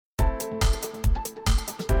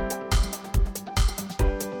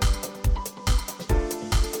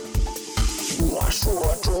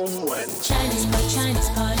说中文。 Chinese pot, Chinese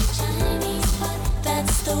pot, Chinese pot.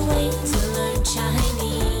 That's the way to learn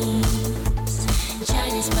Chinese.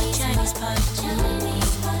 Chinese pot, Chinese pot,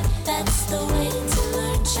 Chinese pot. That's the way to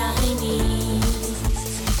learn Chinese.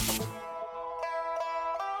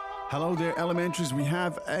 Hello there, elementaries. We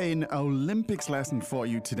have an Olympics lesson for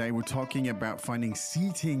you today. We're talking about finding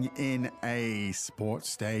seating in a sports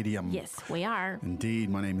stadium. Yes, we are. Indeed.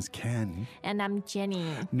 My name is Ken. And I'm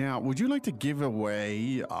Jenny. Now, would you like to give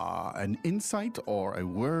away an insight or a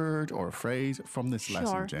word or a phrase from this lesson,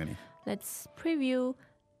 Sure. Jenny? Let's preview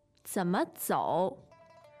怎么走,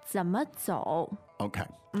怎么走. Okay.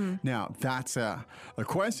 Now, that's a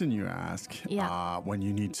question you ask Yeah. when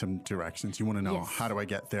you need some directions. You want to know, Yes. how do I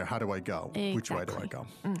get there? How do I go? Which way do I Exactly. go?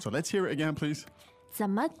 So let's hear it again, please. 怎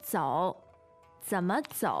么走,怎么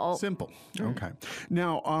走. Simple. Okay.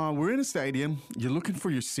 Now, we're in a stadium. You're looking for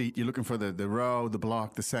your seat. You're looking for the row, the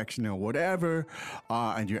block, the section, or whatever,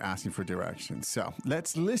 and you're asking for directions. So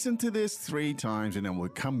let's listen to this 3 times, and then we'll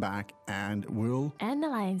come back and we'll...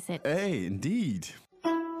 Analyze it. Hey, indeed.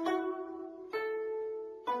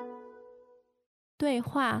 对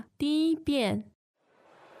话第一遍。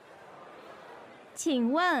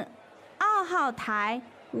请问2号台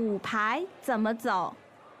5排怎么走？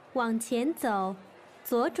往前走，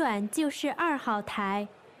左转就是2号台。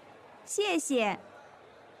谢谢。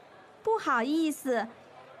不好意思，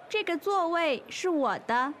这个座位是我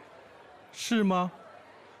的。是吗？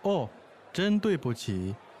哦，真对不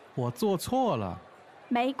起，我坐错了。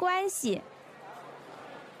没关系。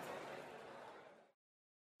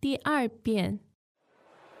第二遍。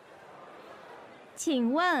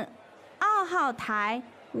请问2号台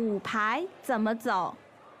5排怎么走？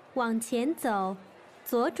往前走，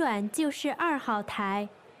左转就是2号台。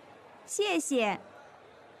谢谢。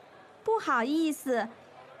不好意思，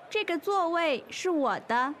这个座位是我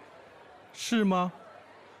的。是吗？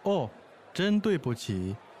哦，真对不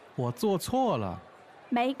起，我坐错了。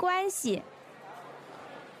没关系。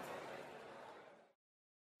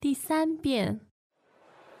第三遍。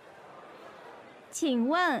请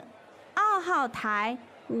问2号台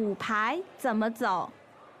5排怎么走？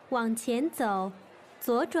往前走，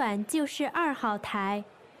左转就是2号台。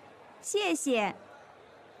谢谢。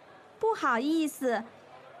不好意思，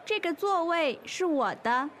这个座位是我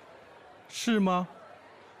的。是吗？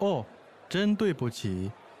哦，真对不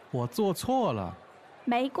起，我坐错了。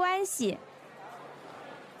没关系。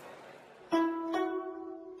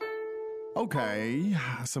 Okay,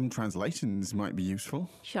 some translations might be useful.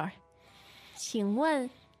 Sure. 请问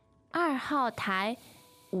2号台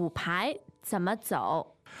5排怎么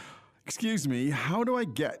走？ Excuse me, how do I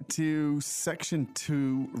get to section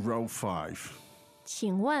 2, row 5?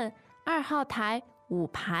 请问2号台5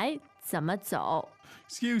排怎么走？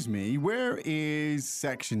 Excuse me, where is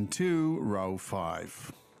section 2, row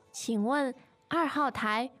 5? 请问2号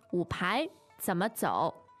台5排怎么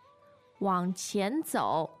走？往前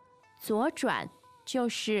走，左转就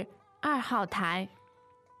是2号台。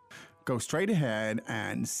 Go straight ahead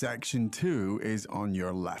and section 2 is on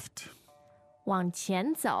your left. 往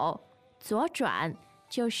前走，左转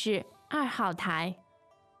就是2号台。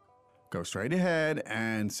 Go straight ahead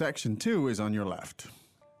and section 2 is on your left.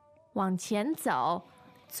 往前走，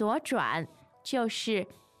左转就是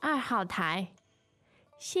2号台。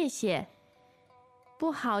谢谢。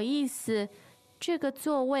不好意思，这个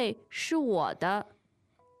座位是我的。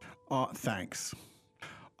 Thanks.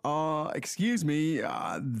 Excuse me,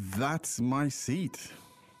 that's my seat.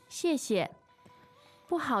 谢谢。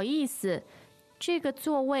不好意思，这个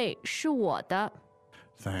座位是我的。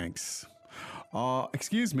 Thanks.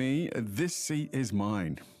 Excuse me, this seat is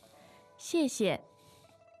mine. 谢谢。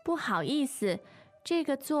不好意思，这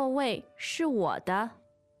个座位是我的。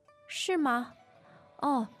是吗？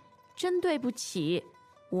哦，真对不起，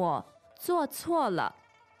我坐错了。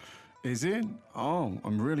 Is it? Oh,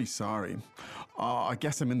 I'm really sorry. I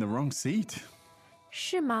guess I'm in the wrong seat.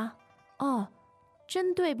 是吗？哦，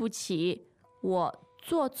真对不起，我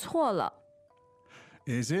坐错了。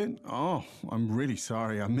 Is it? Oh, I'm really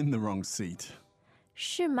sorry. I'm in the wrong seat.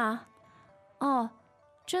 是吗？哦，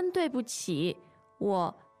真对不起，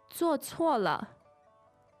我坐错了。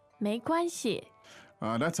没关系，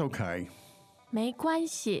 That's okay. 没关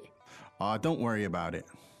系， Don't worry about it.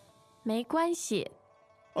 没关系。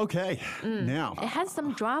 Okay, now. It has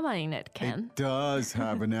some drama in it, Ken. It does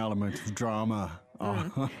have an element of drama.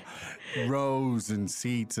 Rows and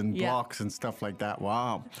seats and Yeah. blocks and stuff like that.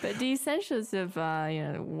 Wow. But the essentials of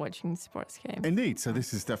watching sports games. Indeed. So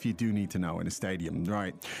this is stuff you do need to know in a stadium,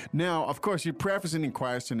 right? Now, of course, you preface any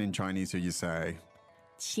question in Chinese, so you say,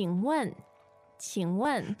 请问，请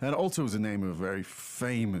问 That also is the name of a very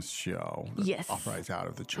famous show that Yes. operates out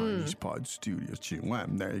of the Chinese Pod Studios. 请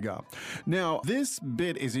问, there you go. Now, this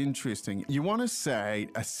bit is interesting. You want to say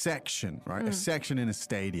a section, right? A section in a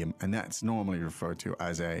stadium, and that's normally referred to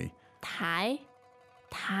as a 台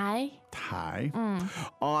Tai.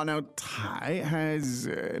 Now, Tai has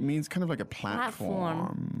means kind of like a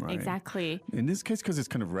platform, right? Exactly. In this case, because it's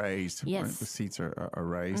kind of raised. Right? Yes. The seats are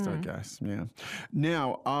raised, I guess. Yeah.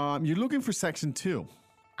 Now, you're looking for section 2.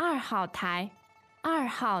 2号台 2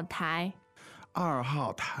号台 2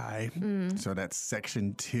号台. So that's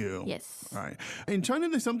section 2. Yes. Right. In China,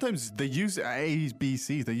 they use A's, B's,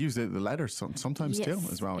 C's. They use the letters sometimes too Yes,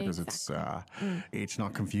 as well because it's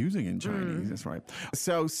not confusing in Chinese. That's right.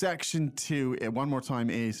 So section 2, one more time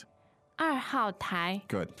is 2号台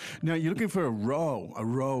good. Now you're looking for a row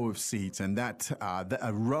of seats, and that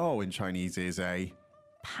a row in Chinese is a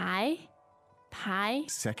排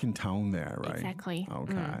second tone there, right? Exactly.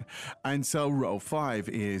 Okay. And so row 5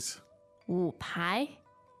 is 5排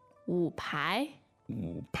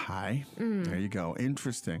Pai. There you go.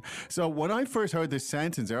 Interesting. So when I first heard this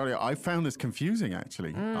sentence earlier, I found this confusing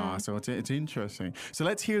actually. So it's interesting. So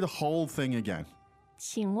let's hear the whole thing again.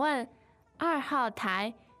 请问2号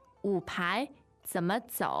台5排怎么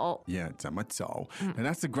走 Yeah, 怎么走? And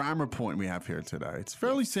that's the grammar point we have here today. It's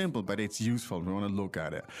fairly simple, but it's useful. We want to look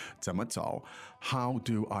at it. 怎么走? How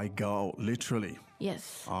do I go? Literally.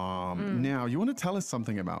 Yes. Now, you want to tell us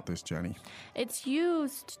something about this, Jenny? It's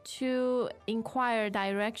used to inquire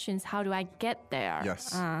directions. How do I get there?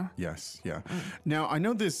 Yes. Yes. Yeah. Now, I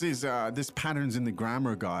know this pattern's in the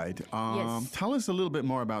grammar guide. Yes. Tell us a little bit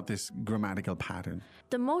more about this grammatical pattern.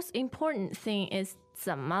 The most important thing is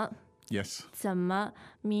怎么 Yes. 怎么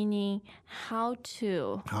meaning how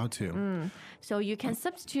to. How to. So you can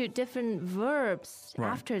substitute different verbs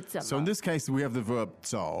Right. after 怎么. So in this case, we have the verb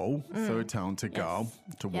走, third tone, to go,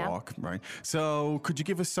 to Yeah. walk, right? So could you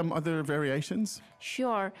give us some other variations?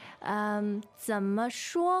 Sure. 怎么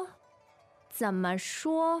说 怎么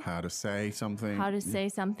说 How to say something? How to say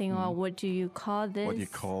something or what do you call this? What do you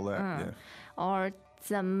call that? Yeah. Or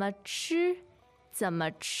怎么吃怎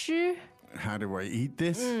么吃 How do I eat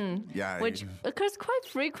this? Yeah. which occurs quite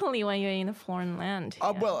frequently when you're in a foreign land.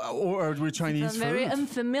 Well, or with Chinese It's a very food.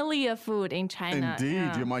 unfamiliar food in China. Indeed,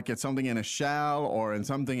 yeah. you might get something in a shell or in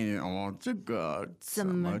something and 这个怎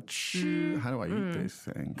么吃? How do I eat this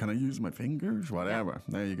thing? Can I use my fingers? Whatever.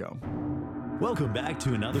 There you go. Welcome back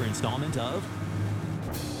to another installment of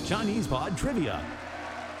Chinese Pod Trivia.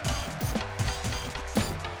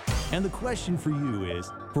 And the question for you is,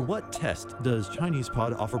 for what test does Chinese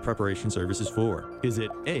Pod offer preparation services for? Is it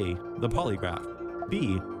A, the polygraph,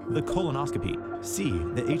 B, the colonoscopy, C,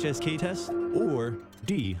 the HSK test, or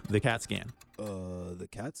D, the CAT scan? The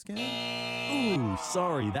CAT scan? Ooh,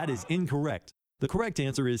 sorry, that is incorrect. The correct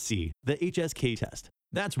answer is C, the HSK test.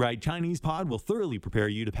 That's right, Chinese Pod will thoroughly prepare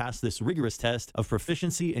you to pass this rigorous test of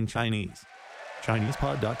proficiency in Chinese.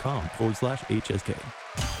 ChinesePod.com/HSK.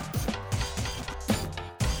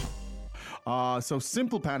 So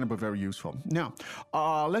simple pattern, but very useful. Now,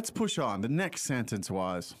 let's push on. The next sentence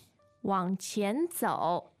was 往前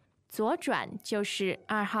走左转就是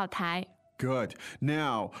2号台 good.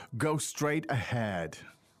 Now, go straight ahead.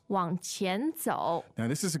 往前走 Now,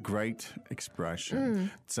 this is a great expression.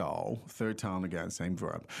 走, third tone again, same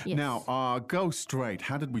verb. Yes. Now, go straight.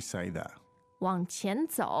 How did we say that? 往前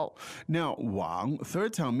走 Now, 往,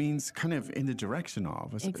 third tone means kind of in the direction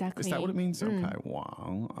of. Is that Exactly. what it means? Okay,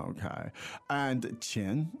 往, okay. And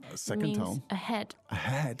前, second means tone, ahead.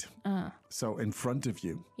 ahead. So in front of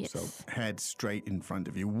you. Yes. So head straight in front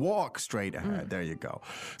of you. Walk straight ahead. There you go.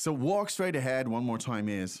 So walk straight ahead one more time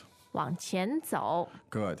is 往前走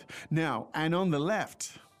good. Now, and on the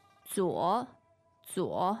left, 左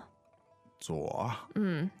左,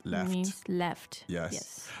 left. means left.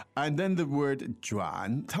 Yes. And then the word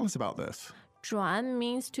转. Tell us about this. 转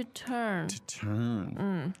means to turn.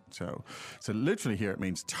 Turn. So literally here it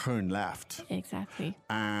means turn left. Exactly.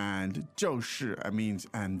 And 就是 means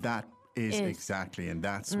and that is exactly, and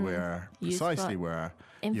that's where precisely Useful. where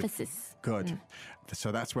Emphasis. good.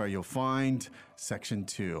 So that's where you'll find section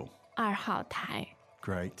 2. 2号台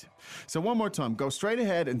Great. So one more time, go straight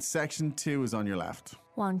ahead, and section 2 is on your left.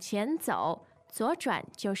 往前走左转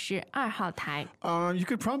就是2号台 You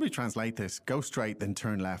could probably translate this: go straight, then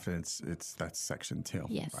turn left, and that's section 2.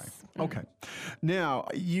 Yes. Right. Okay. Now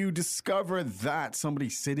you discover that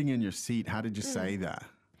somebody's sitting in your seat. How did you say that?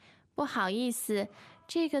 不好意思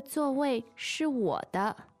这个座位是我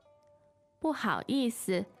的不好意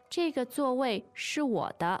思这个座位是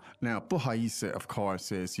我的。 Now, 不好意思, of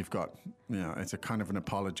course, is you've got, it's a kind of an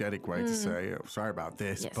apologetic way to say, oh, sorry about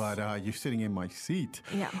this, Yes. but you're sitting in my seat.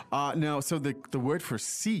 Yeah. Now, so the word for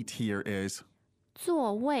seat here is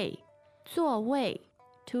座位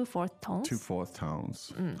two fourth tones. 2/4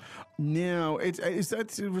 tones. Now, is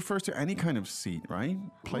that it refers to any kind of seat, right?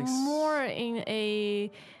 Place. More in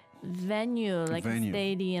a venue like Venue. a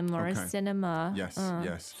stadium or Okay. a cinema. Yes,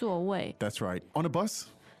 yes. 座位 That's right. On a bus?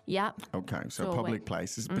 Yeah. Okay, so 座位 public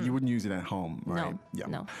places, but you wouldn't use it at home, right?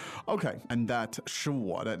 No. Okay, and that 是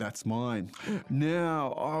我的, that's mine.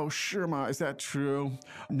 Now, oh, Shirma, is that true?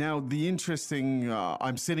 Now, the interesting,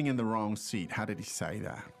 I'm sitting in the wrong seat. How did he say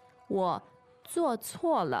that? 我做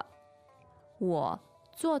错了。我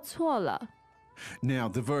做错了。 Now,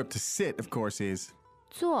 the verb to sit, of course, is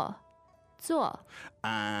做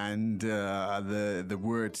and the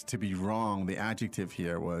word to be wrong, the adjective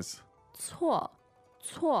here was. 错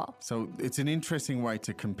So it's an interesting way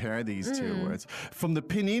to compare these two words. From the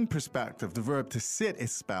pinyin perspective, the verb to sit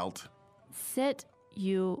is spelled sit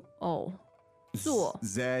you-o 做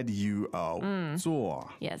Z-U-O, 做,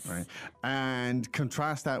 Yes. right? And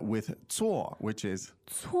contrast that with 做, which is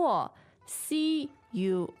错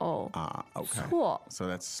C-U-O okay. 错 So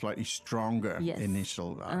that's slightly stronger Yes.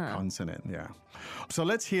 initial consonant, yeah. So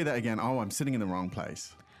let's hear that again. Oh, I'm sitting in the wrong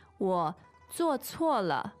place. 我做错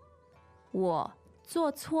了。我做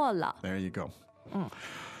错了。 There you go.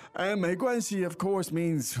 And 没关系, of course,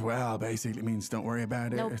 means, well, basically means don't worry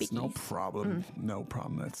about it. No It's no biggies. problem. No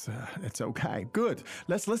problem. It's okay. Good.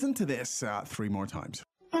 Let's listen to this 3 more times.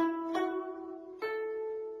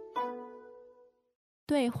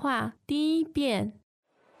 对话第一遍。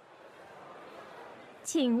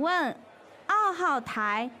请问2号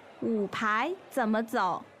台5排怎么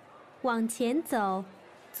走？往前走，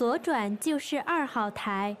左转就是2号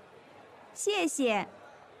台。谢谢。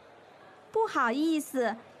不好意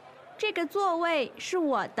思，这个座位是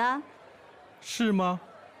我的。是吗？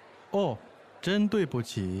哦，真对不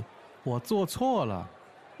起，我做错了。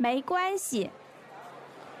没关系。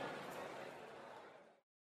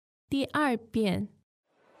第二遍。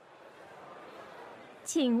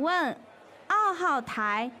请问2号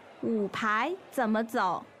台5排怎么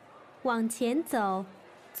走？往前走，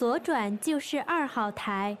左转就是2号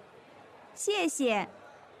台。谢谢。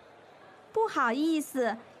不好意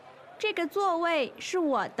思，这个座位是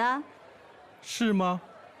我的。是吗？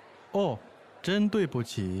哦，真对不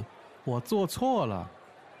起，我做错了。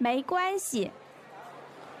没关系。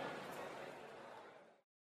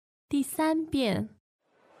第三遍。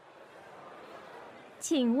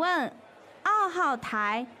请问2号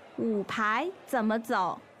台5排怎么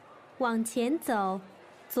走？往前走，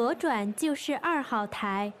左转就是2号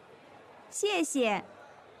台。谢谢。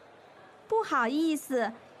不好意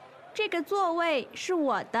思，这个座位是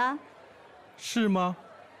我的。是吗？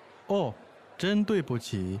哦，真对不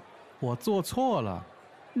起，我做错了。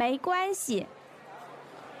没关系。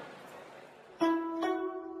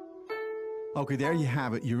 Okay, there you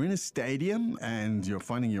have it. You're in a stadium and you're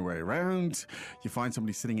finding your way around. You find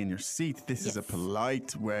somebody sitting in your seat. This is a Yes.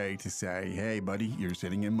 polite way to say, hey, buddy, you're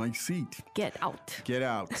sitting in my seat. Get out. Get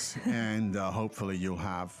out. And hopefully you'll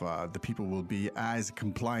have, the people will be as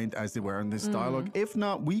compliant as they were in this dialogue. If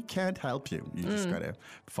not, we can't help you. You just got to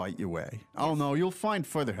fight your way. Oh, no, you'll find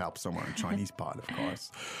further help somewhere in Chinese Pod, of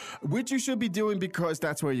course. Which you should be doing because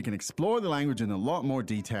that's where you can explore the language in a lot more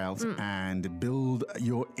details and build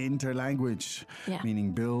your interlanguage. Yeah.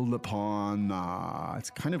 Meaning build upon, it's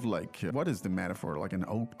kind of like, what is the metaphor? Like an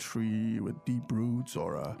oak tree with deep roots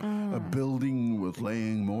or a building with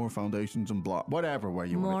laying more foundations and blocks, whatever way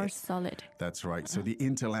you want More it. solid. That's right. So the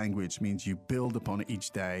interlanguage means you build upon it each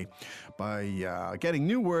day by getting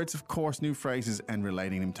new words, of course, new phrases, and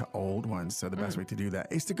relating them to old ones. So the best way to do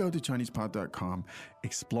that is to go to ChinesePod.com,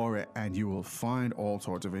 explore it, and you will find all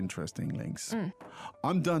sorts of interesting links.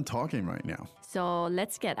 I'm done talking right now. So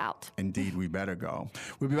let's get out. Indeed, we better go.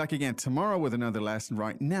 We'll be back again tomorrow with another lesson.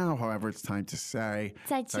 Right now, however, it's time to say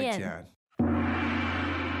再见.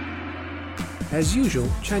 As usual,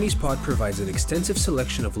 ChinesePod provides an extensive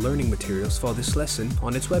selection of learning materials for this lesson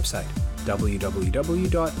on its website,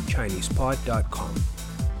 www.chinesepod.com.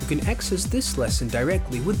 You can access this lesson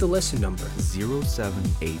directly with the lesson number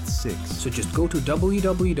 0786. So just go to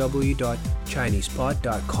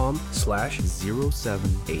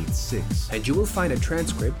www.chinesepod.com/0786 86. and you will find a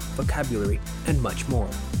transcript, vocabulary, and much more.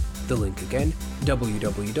 The link again,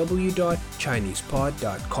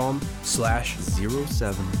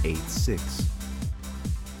 www.chinesepod.com/0786.